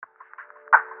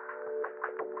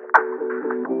Hello,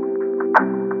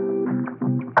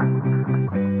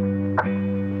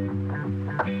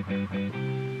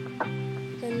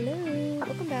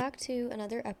 welcome back to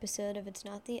another episode of It's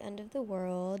Not the End of the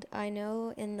World. I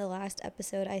know in the last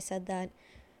episode I said that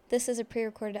this is a pre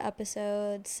recorded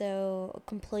episode, so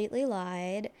completely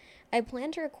lied. I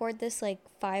planned to record this like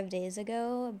 5 days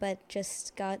ago, but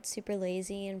just got super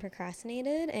lazy and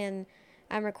procrastinated, and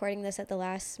I'm recording this at the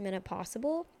last minute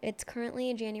possible. It's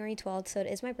currently January 12th, so it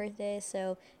is my birthday,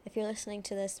 so if you're listening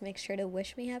to this, make sure to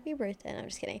wish me happy birthday. No, I'm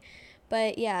just kidding.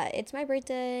 But yeah, it's my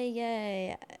birthday,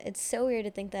 yay. It's so weird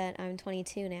to think that I'm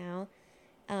 22 now.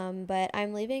 But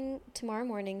I'm leaving tomorrow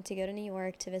morning to go to New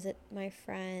York to visit my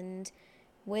friend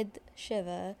with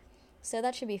Shiva. So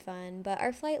that should be fun. But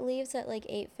our flight leaves at like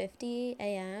 8:50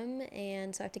 a.m.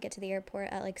 and so I have to get to the airport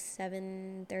at like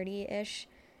 7:30ish.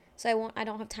 So I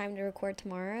don't have time to record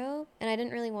tomorrow, and I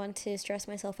didn't really want to stress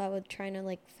myself out with trying to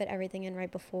like fit everything in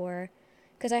right before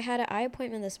cuz I had an eye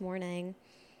appointment this morning.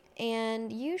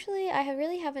 And usually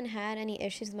really haven't had any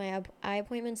issues with my eye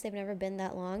appointments. They've never been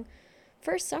that long.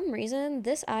 For some reason,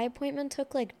 this eye appointment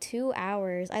took like 2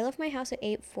 hours. I left my house at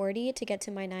 8:40 to get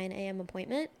to my 9 a.m.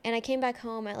 appointment, and I came back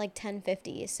home at like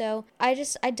 10:50. So I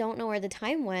don't know where the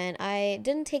time went. I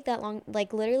didn't take that long.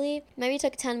 Like literally, maybe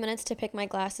took 10 minutes to pick my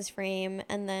glasses frame,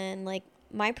 and then like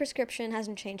my prescription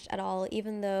hasn't changed at all,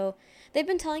 even though they've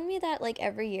been telling me that like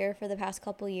every year for the past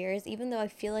couple years, even though I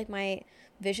feel like my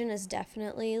vision is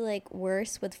definitely like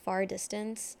worse with far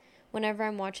distance whenever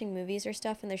I'm watching movies or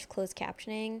stuff and there's closed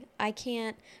captioning. I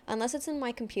can't, unless it's in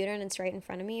my computer and it's right in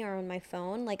front of me or on my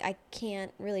phone, like I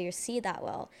can't really see that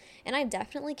well. And I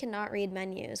definitely cannot read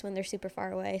menus when they're super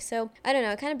far away. So I don't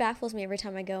know, it kind of baffles me every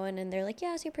time I go in and they're like,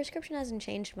 yeah, so your prescription hasn't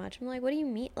changed much. I'm like, what do you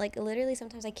mean? Like literally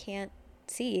sometimes I can't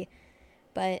see.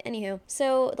 But anywho,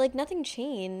 so like nothing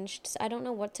changed. I don't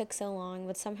know what took so long,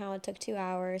 but somehow it took 2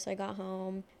 hours. So I got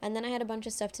home, and then I had a bunch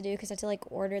of stuff to do because I had to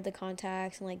like order the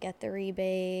contacts and like get the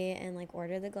rebate and like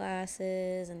order the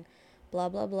glasses and blah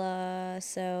blah blah.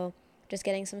 So just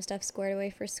getting some stuff squared away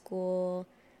for school,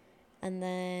 and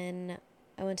then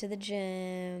I went to the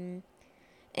gym,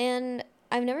 and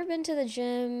I've never been to the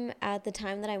gym at the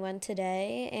time that I went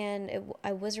today, and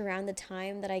I was around the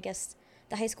time that I guess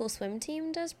the high school swim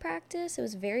team does practice. It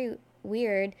was very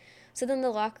weird. So then the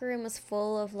locker room was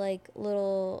full of like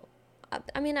little,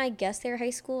 I mean, I guess they're high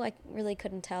school. I really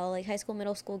couldn't tell. Like high school,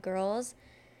 middle school girls.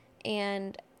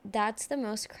 And that's the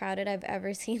most crowded I've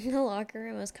ever seen the locker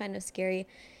room. It was kind of scary.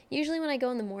 Usually when I go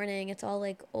in the morning, it's all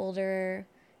like older,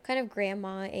 kind of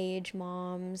grandma age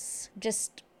moms,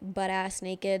 just butt ass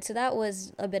naked. So that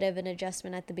was a bit of an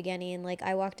adjustment at the beginning. Like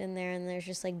I walked in there and there's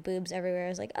just like boobs everywhere. I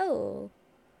was like, oh,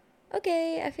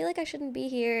 okay, I feel like I shouldn't be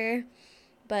here,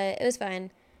 but it was fine.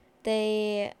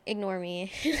 They ignore me,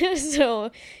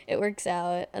 so it works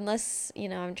out. Unless,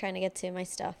 I'm trying to get to my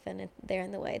stuff and they're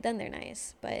in the way, then they're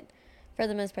nice. But for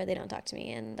the most part, they don't talk to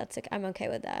me, and I'm okay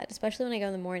with that. Especially when I go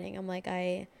in the morning, I'm like,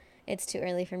 it's too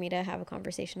early for me to have a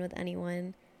conversation with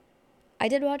anyone. I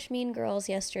did watch Mean Girls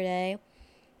yesterday,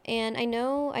 and I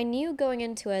knew going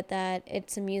into it that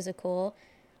it's a musical.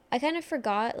 I kind of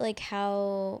forgot, like,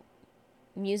 how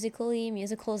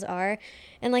musicals are,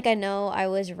 and like I know I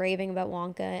was raving about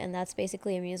Wonka, and that's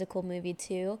basically a musical movie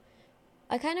too.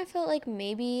 I kind of felt like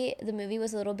maybe the movie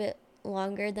was a little bit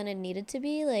longer than it needed to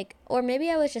be, like, or maybe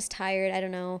I was just tired, I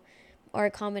don't know, or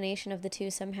a combination of the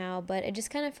two somehow, but it just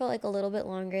kind of felt like a little bit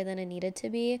longer than it needed to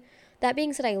be. That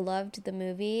being said, I loved the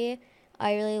movie.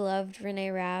 I really loved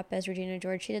Renee Rapp as Regina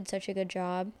George. She did such a good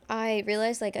job. I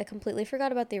realized like I completely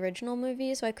forgot about the original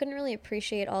movie, so I couldn't really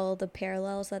appreciate all the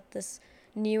parallels that this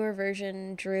newer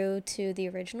version drew to the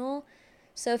original.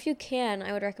 So if you can,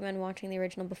 I would recommend watching the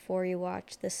original before you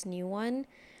watch this new one.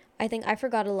 I think I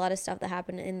forgot a lot of stuff that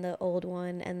happened in the old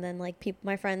one, and then like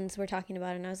my friends were talking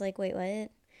about it, and I was like, wait, what?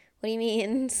 What do you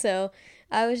mean? So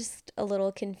I was just a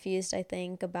little confused, I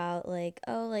think, about like,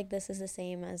 oh, like this is the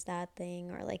same as that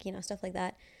thing, or like, stuff like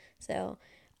that. So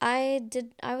I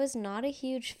was not a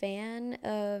huge fan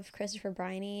of Christopher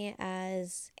Briney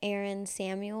as Aaron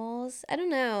Samuels. I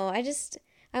don't know.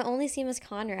 I only see him as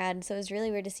Conrad, so it was really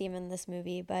weird to see him in this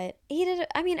movie. But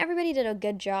everybody did a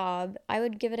good job. I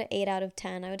would give it an 8 out of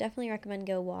 10. I would definitely recommend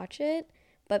go watch it,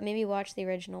 but maybe watch the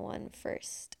original one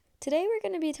first. Today we're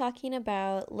going to be talking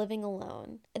about living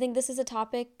alone. I think this is a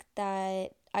topic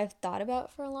that I've thought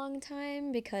about for a long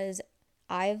time because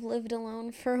I've lived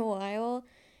alone for a while.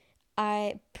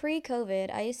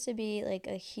 Pre-COVID, I used to be like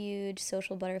a huge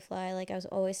social butterfly. Like I was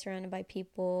always surrounded by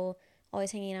people,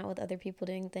 always hanging out with other people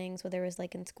doing things, whether it was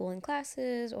like in school and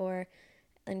classes or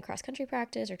in cross country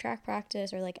practice or track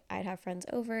practice, or like I'd have friends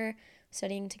over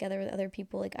studying together with other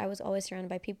people, like I was always surrounded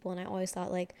by people, and I always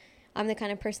thought like I'm the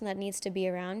kind of person that needs to be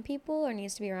around people or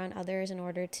needs to be around others in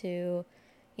order to,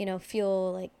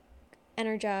 feel like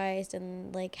energized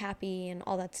and like happy and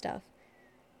all that stuff.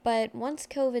 But once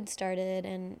COVID started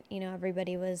and,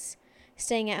 everybody was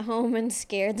staying at home and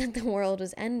scared that the world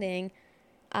was ending,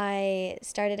 I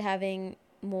started having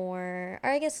more, or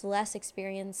I guess less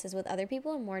experiences with other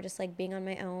people and more just like being on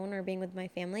my own or being with my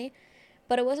family.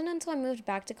 But it wasn't until I moved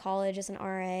back to college as an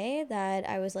RA that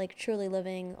I was like truly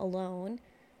living alone.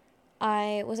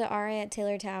 I was an RA at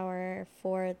Taylor Tower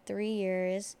for 3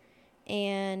 years,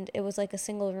 and it was like a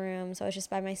single room, so I was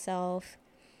just by myself.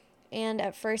 And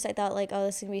at first I thought like, oh,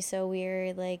 this is gonna be so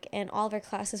weird, like, and all of our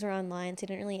classes were online, so I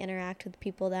didn't really interact with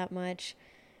people that much.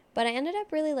 But I ended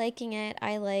up really liking it.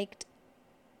 I liked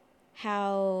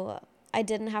how I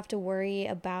didn't have to worry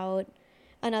about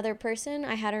another person.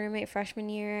 I had a roommate freshman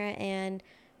year, and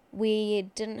we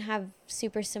didn't have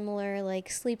super similar like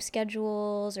sleep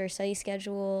schedules or study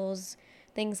schedules,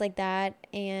 things like that,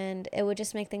 and it would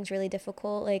just make things really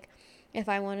difficult. Like if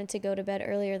I wanted to go to bed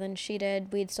earlier than she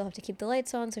did, we'd still have to keep the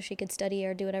lights on so she could study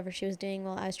or do whatever she was doing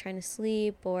while I was trying to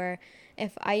sleep. Or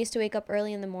if I used to wake up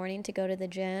early in the morning to go to the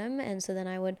gym, and so then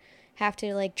I would have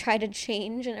to like try to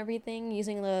change and everything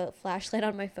using the flashlight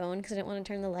on my phone because I didn't want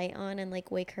to turn the light on and like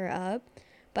wake her up.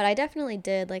 But I definitely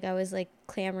did. Like I was like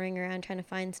clamoring around trying to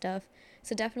find stuff.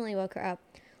 So definitely woke her up.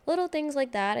 Little things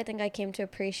like that. I think I came to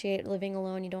appreciate living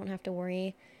alone. You don't have to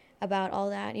worry about all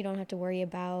that. You don't have to worry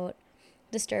about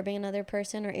disturbing another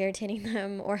person or irritating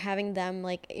them or having them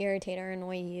like irritate or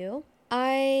annoy you.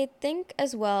 I think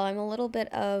as well, I'm a little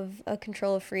bit of a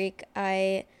control freak.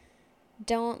 I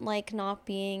don't like not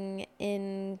being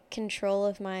in control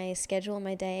of my schedule,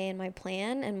 my day, and my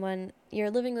plan. And when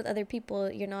you're living with other people,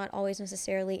 you're not always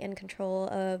necessarily in control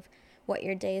of what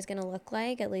your day is going to look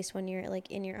like, at least when you're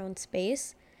like in your own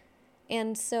space.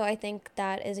 And so I think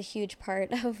that is a huge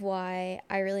part of why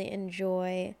I really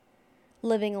enjoy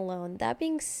living alone. That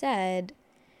being said,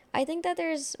 I think that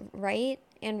there's right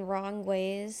and wrong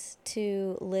ways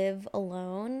to live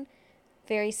alone,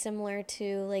 very similar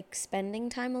to like spending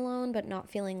time alone but not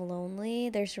feeling lonely.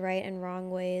 There's right and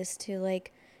wrong ways to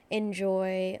like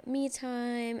enjoy me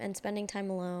time and spending time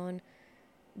alone,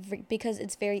 because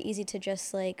it's very easy to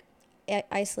just like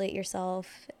isolate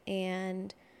yourself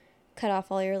and cut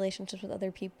off all your relationships with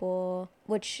other people,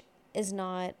 which is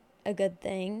not a good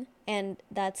thing. And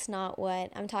that's not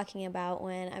what I'm talking about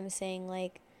when I'm saying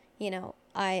like,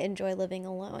 I enjoy living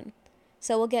alone.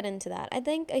 So we'll get into that. I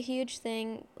think a huge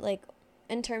thing, like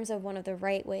in terms of one of the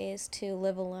right ways to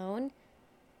live alone,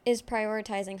 is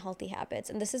prioritizing healthy habits.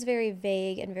 And this is very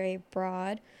vague and very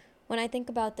broad. When I think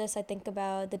about this, I think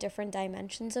about the different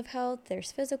dimensions of health.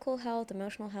 There's physical health,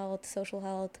 emotional health, social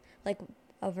health, like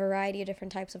a variety of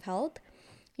different types of health.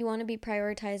 You want to be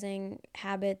prioritizing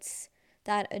habits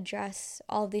that address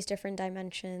all of these different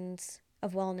dimensions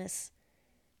of wellness.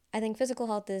 I think physical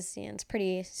health is, it's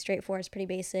pretty straightforward, it's pretty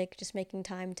basic, just making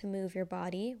time to move your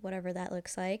body, whatever that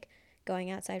looks like, going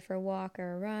outside for a walk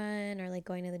or a run, or like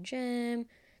going to the gym,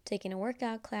 taking a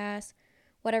workout class,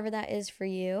 whatever that is for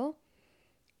you.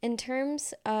 In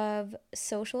terms of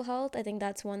social health, I think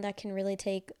that's one that can really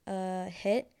take a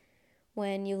hit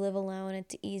when you live alone.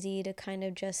 It's easy to kind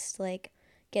of just like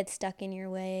get stuck in your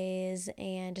ways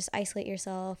and just isolate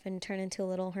yourself and turn into a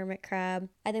little hermit crab.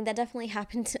 I think that definitely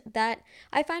happened. That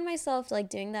I find myself like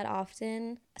doing that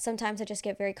often. Sometimes I just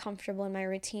get very comfortable in my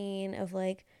routine of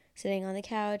like sitting on the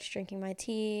couch, drinking my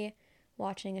tea,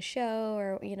 watching a show,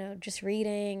 or just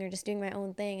reading or just doing my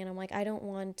own thing, and I'm like, I don't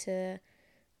want to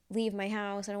leave my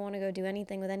house. I don't want to go do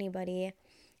anything with anybody.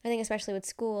 I think especially with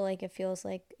school, like it feels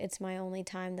like it's my only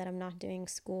time that I'm not doing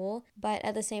school. But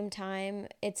at the same time,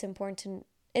 it's important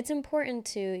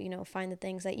to find the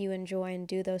things that you enjoy and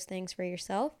do those things for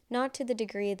yourself, not to the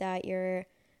degree that you're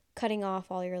cutting off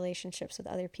all your relationships with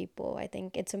other people. I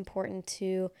think it's important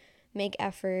to make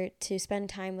effort to spend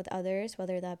time with others,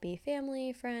 whether that be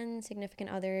family, friends, significant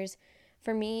others.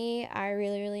 For me, I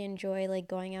really, really enjoy like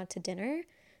going out to dinner.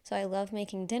 So I love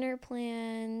making dinner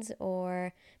plans,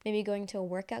 or maybe going to a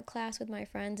workout class with my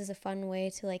friends is a fun way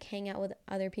to like hang out with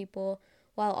other people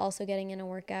while also getting in a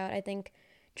workout. I think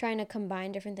trying to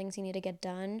combine different things you need to get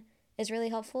done is really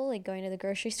helpful, like going to the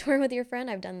grocery store with your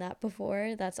friend. I've done that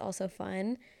before. That's also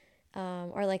fun.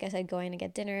 Or like I said, going to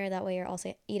get dinner. That way you're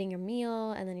also eating your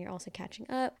meal and then you're also catching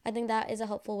up. I think that is a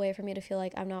helpful way for me to feel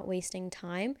like I'm not wasting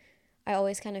time. I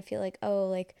always kind of feel like, oh,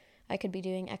 like I could be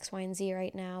doing X, Y, and Z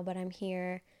right now, but I'm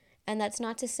here. And that's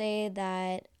not to say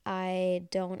that I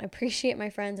don't appreciate my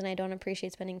friends and I don't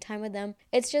appreciate spending time with them.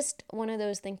 It's just one of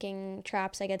those thinking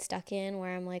traps I get stuck in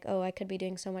where I'm like, oh, I could be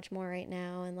doing so much more right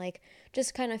now, and like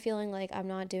just kind of feeling like I'm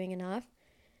not doing enough.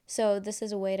 So this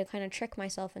is a way to kind of trick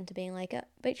myself into being like,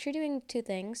 but you're doing two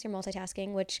things. You're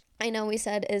multitasking, which I know we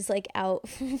said is like out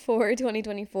for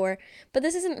 2024, but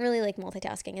this isn't really like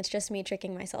multitasking. It's just me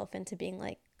tricking myself into being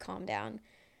like, calm down.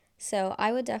 So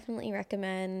I would definitely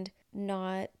recommend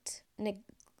not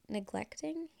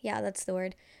neglecting. Yeah, that's the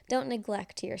word. Don't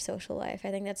neglect your social life.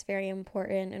 I think that's very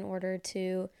important in order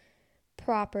to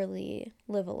properly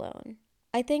live alone.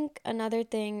 I think another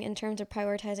thing in terms of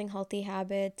prioritizing healthy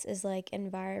habits is like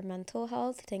environmental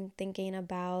health, thinking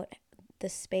about the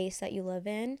space that you live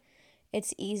in.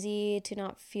 It's easy to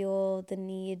not feel the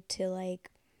need to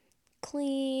like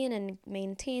clean and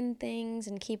maintain things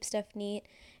and keep stuff neat.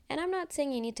 And I'm not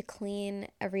saying you need to clean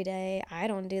every day. I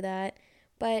don't do that.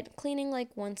 But cleaning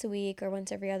like once a week or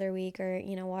once every other week, or,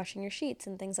 washing your sheets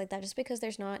and things like that, just because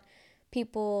there's not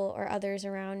people or others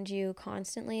around you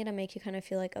constantly to make you kind of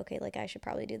feel like, okay, like I should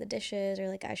probably do the dishes or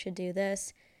like I should do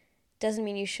this, doesn't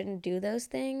mean you shouldn't do those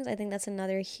things. I think that's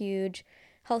another huge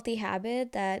healthy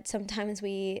habit that sometimes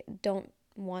we don't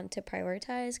want to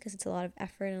prioritize because it's a lot of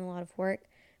effort and a lot of work,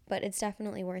 but it's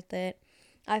definitely worth it.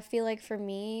 I feel like for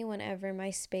me, whenever my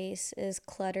space is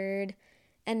cluttered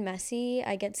and messy,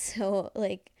 I get so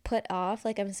like put off,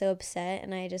 like I'm so upset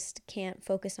and I just can't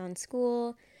focus on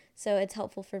school. So it's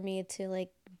helpful for me to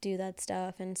like do that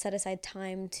stuff and set aside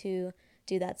time to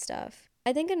do that stuff.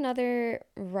 I think another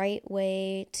right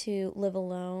way to live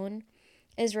alone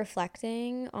is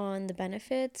reflecting on the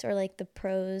benefits or like the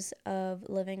pros of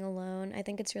living alone. I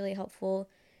think it's really helpful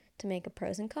to make a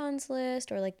pros and cons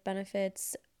list, or like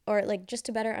benefits, or like just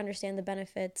to better understand the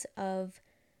benefits of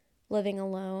living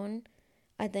alone.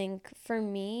 I think for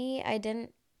me, I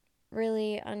didn't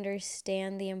really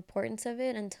understand the importance of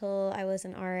it until I was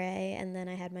an RA and then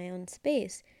I had my own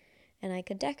space and I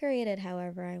could decorate it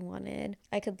however I wanted.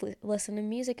 I could listen to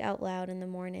music out loud in the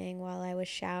morning while I was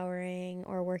showering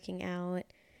or working out.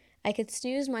 I could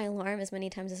snooze my alarm as many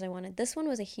times as I wanted. This one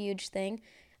was a huge thing.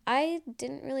 I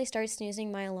didn't really start snoozing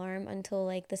my alarm until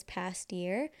like this past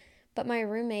year, but my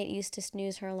roommate used to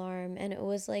snooze her alarm and it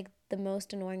was like the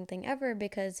most annoying thing ever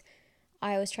because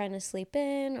I was trying to sleep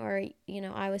in, or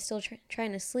I was still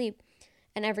trying to sleep,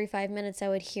 and every 5 minutes I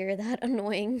would hear that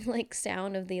annoying like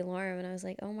sound of the alarm and I was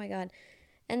like, oh my god.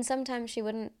 And sometimes she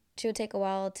would take a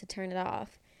while to turn it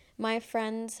off. My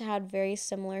friends had very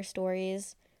similar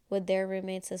stories with their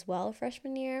roommates as well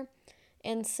freshman year,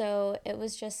 and so it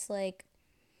was just like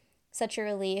such a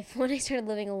relief when I started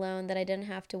living alone that I didn't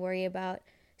have to worry about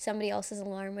somebody else's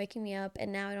alarm waking me up,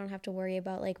 and now I don't have to worry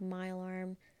about like my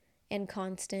alarm and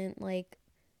constant like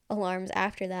alarms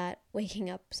after that waking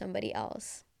up somebody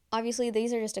else. Obviously,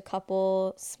 these are just a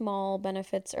couple small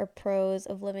benefits or pros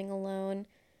of living alone.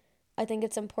 I think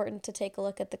it's important to take a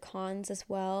look at the cons as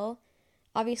well.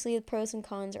 Obviously, the pros and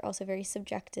cons are also very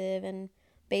subjective and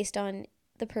based on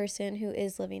the person who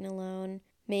is living alone.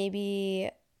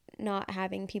 Maybe not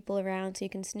having people around so you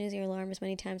can snooze your alarm as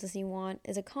many times as you want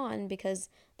is a con because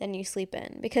then you sleep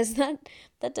in, because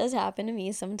that does happen to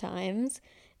me sometimes.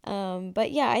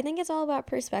 But yeah, I think it's all about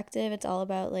perspective. It's all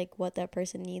about like what that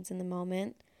person needs in the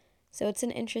moment. So it's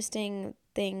an interesting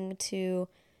thing to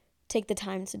take the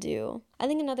time to do. I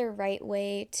think another right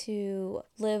way to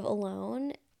live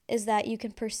alone is that you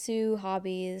can pursue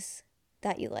hobbies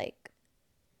that you like.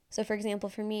 So for example,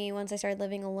 for me, once I started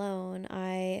living alone,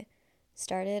 I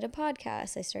started a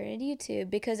podcast. I started YouTube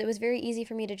because it was very easy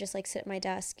for me to just like sit at my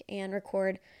desk and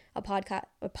record a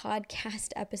podcast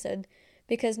episode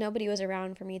because nobody was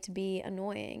around for me to be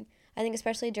annoying. I think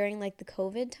especially during like the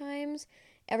COVID times,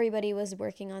 everybody was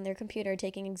working on their computer,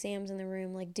 taking exams in the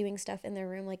room, like doing stuff in their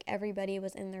room, like everybody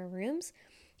was in their rooms.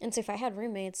 And so if I had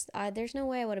roommates, there's no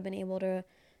way I would have been able to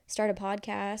start a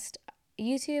podcast.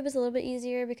 YouTube is a little bit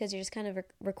easier because you're just kind of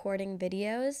recording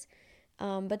videos.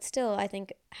 But still, I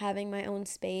think having my own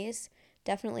space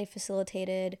definitely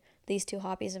facilitated these two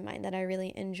hobbies of mine that I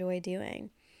really enjoy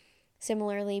doing.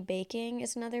 Similarly, baking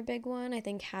is another big one. I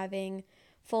think having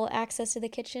full access to the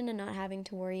kitchen and not having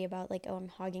to worry about like, oh, I'm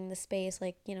hogging the space,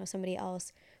 like, somebody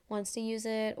else wants to use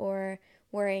it, or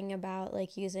worrying about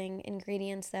like using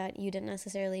ingredients that you didn't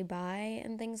necessarily buy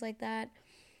and things like that.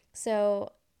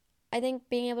 So I think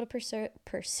being able to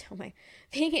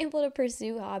being able to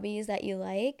pursue hobbies that you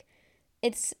like,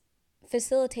 it's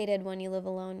facilitated when you live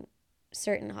alone,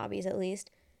 certain hobbies at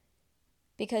least,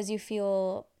 because you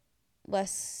feel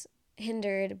less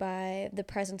hindered by the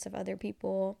presence of other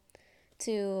people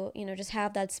to, just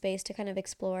have that space to kind of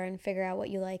explore and figure out what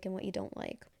you like and what you don't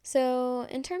like. So,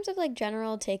 in terms of like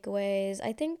general takeaways,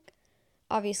 I think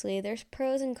obviously there's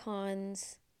pros and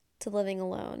cons to living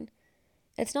alone.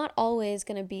 It's not always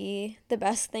going to be the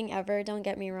best thing ever, don't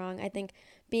get me wrong. I think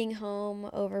being home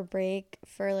over break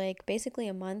for like basically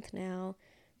a month now,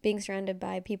 being surrounded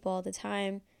by people all the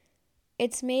time,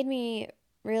 it's made me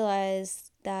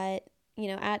realize that,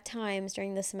 at times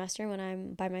during the semester when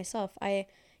I'm by myself, I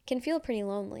can feel pretty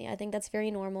lonely. I think that's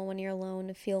very normal when you're alone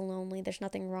to feel lonely. There's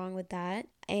nothing wrong with that.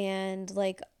 And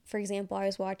like, for example, I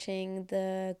was watching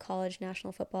the college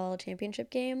national football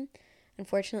championship game.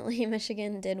 Unfortunately,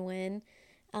 Michigan did win.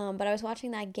 But I was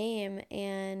watching that game,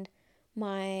 and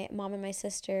my mom and my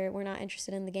sister were not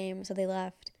interested in the game, so they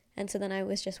left. And so then I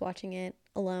was just watching it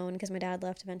alone because my dad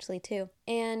left eventually too.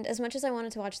 And as much as I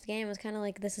wanted to watch the game, it was kind of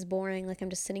like, this is boring. Like, I'm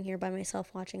just sitting here by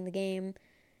myself watching the game.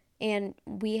 And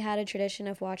we had a tradition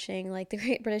of watching like the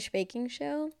Great British Baking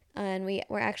Show. And we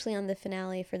were actually on the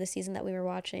finale for the season that we were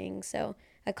watching. So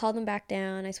I called them back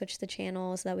down. I switched the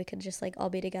channel so that we could just like all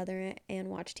be together and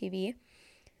watch TV.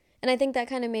 And I think that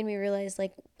kind of made me realize,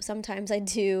 like, sometimes I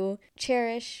do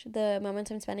cherish the moments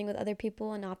I'm spending with other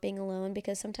people and not being alone,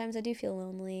 because sometimes I do feel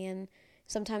lonely, and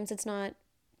sometimes it's not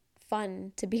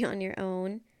fun to be on your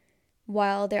own.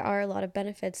 While there are a lot of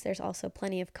benefits, there's also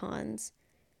plenty of cons.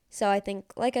 So I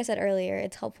think, like I said earlier,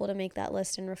 it's helpful to make that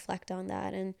list and reflect on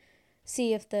that and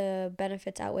see if the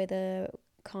benefits outweigh the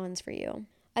cons for you.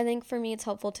 I think for me, it's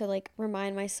helpful to like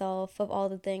remind myself of all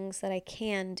the things that I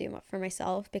can do for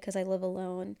myself because I live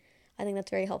alone. I think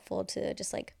that's very helpful to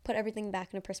just like put everything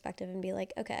back into perspective and be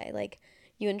like, okay, like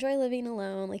you enjoy living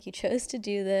alone, like you chose to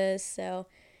do this. So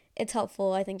it's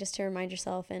helpful, I think, just to remind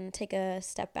yourself and take a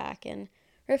step back and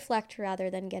reflect rather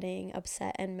than getting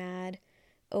upset and mad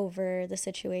over the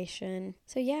situation.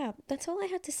 So yeah, that's all I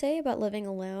had to say about living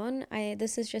alone.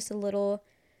 This is just a little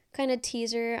kind of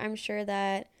teaser. I'm sure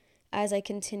that as I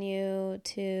continue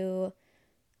to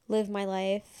live my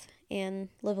life and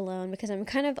live alone, because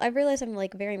I've realized I'm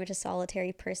like very much a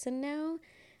solitary person now.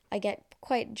 I get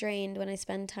quite drained when I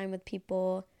spend time with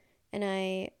people, and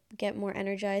I get more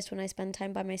energized when I spend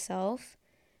time by myself.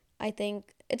 I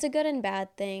think it's a good and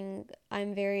bad thing.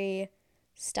 I'm very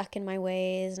stuck in my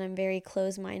ways, and I'm very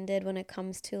close-minded when it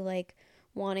comes to like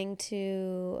wanting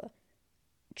to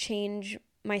change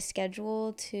my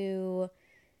schedule to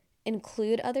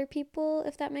include other people,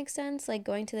 if that makes sense. Like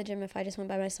going to the gym, if I just went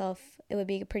by myself, it would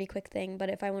be a pretty quick thing. But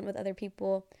if I went with other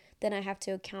people, then I have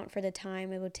to account for the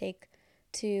time it would take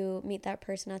to meet that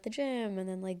person at the gym and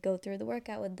then like go through the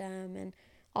workout with them and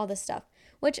all this stuff,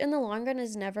 which in the long run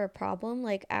is never a problem.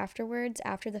 Like afterwards,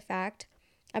 after the fact,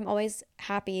 I'm always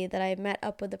happy that I met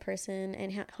up with the person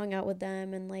and hung out with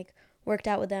them and like worked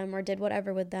out with them or did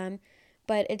whatever with them.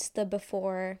 But it's the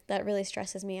before that really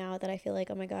stresses me out, that I feel like,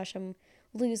 oh my gosh, I'm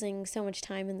losing so much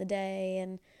time in the day.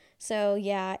 And so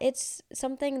yeah, it's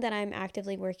something that I'm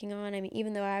actively working on. I mean,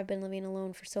 even though I've been living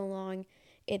alone for so long,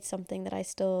 it's something that I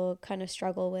still kind of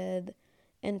struggle with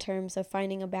in terms of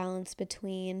finding a balance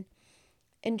between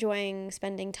enjoying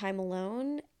spending time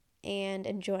alone and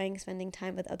enjoying spending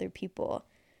time with other people.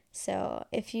 So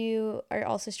if you are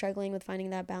also struggling with finding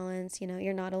that balance,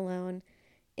 you're not alone.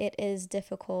 It is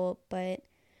difficult, but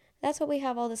that's what we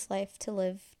have all this life to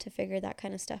live, to figure that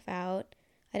kind of stuff out.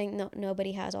 I think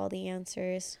nobody has all the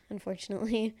answers,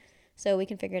 unfortunately, so we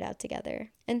can figure it out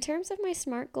together. In terms of my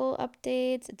SMART goal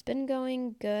updates, it's been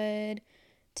going good.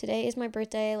 Today is my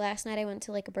birthday. Last night I went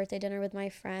to like a birthday dinner with my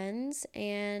friends,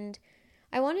 and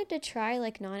I wanted to try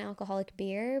like non-alcoholic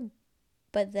beer,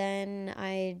 but then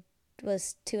I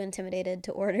was too intimidated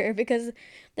to order because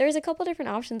there was a couple different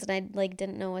options and I like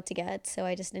didn't know what to get, so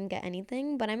I just didn't get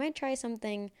anything. But I might try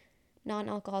something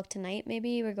non-alcoholic tonight.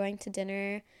 Maybe we're going to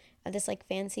dinner at this like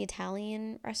fancy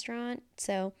Italian restaurant,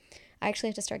 so I actually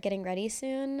have to start getting ready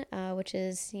soon, which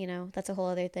is, that's a whole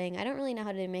other thing. I don't really know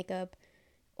how to do makeup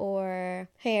or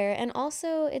hair, and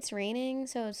also it's raining,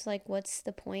 so it's like, what's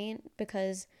the point?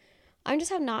 Because I'm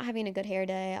just not having a good hair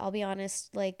day. I'll be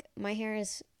honest, like my hair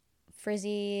is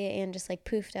frizzy and just like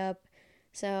poofed up,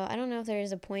 so I don't know if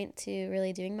there's a point to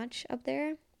really doing much up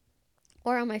there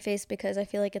or on my face, because I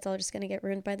feel like it's all just gonna get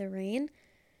ruined by the rain.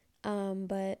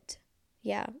 But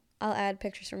yeah, I'll add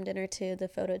pictures from dinner to the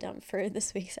photo dump for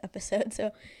this week's episode,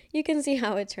 so you can see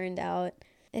how it turned out.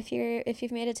 If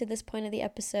you've made it to this point of the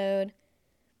episode,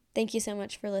 thank you so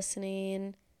much for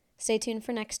listening. Stay tuned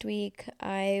for next week.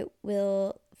 I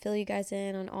will fill you guys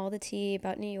in on all the tea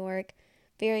about New York.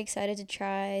 Very excited to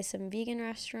try some vegan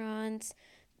restaurants.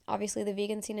 Obviously, the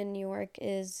vegan scene in New York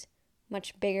is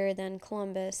much bigger than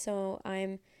Columbus, so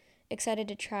I'm excited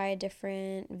to try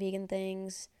different vegan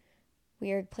things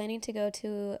We are planning to go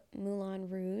to Moulin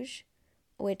Rouge,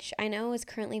 which I know is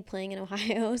currently playing in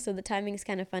Ohio, so the timing's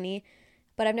kind of funny.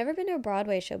 But I've never been to a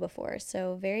Broadway show before,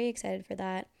 so very excited for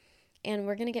that. And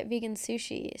we're going to get vegan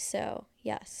sushi, so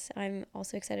yes, I'm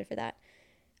also excited for that.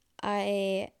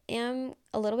 I am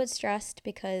a little bit stressed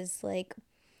because, like,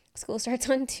 school starts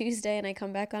on Tuesday and I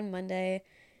come back on Monday,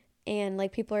 and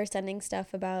like people are sending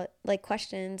stuff about like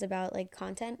questions about like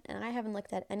content, and I haven't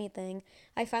looked at anything.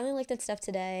 I finally looked at stuff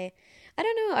today. I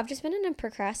don't know, I've just been in a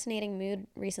procrastinating mood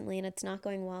recently and it's not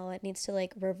going well. It needs to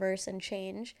like reverse and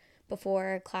change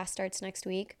before class starts next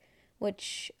week,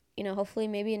 which, hopefully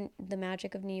maybe the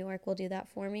magic of New York will do that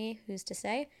for me. Who's to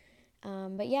say?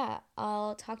 But yeah,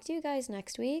 I'll talk to you guys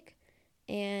next week.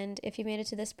 And if you made it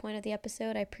to this point of the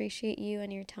episode, I appreciate you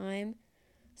and your time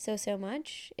so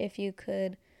much. If you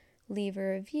could leave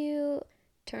a review,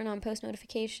 turn on post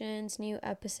notifications, new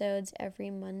episodes every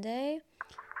Monday.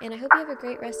 And I hope you have a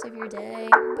great rest of your day.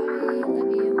 Bye.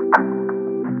 Love you.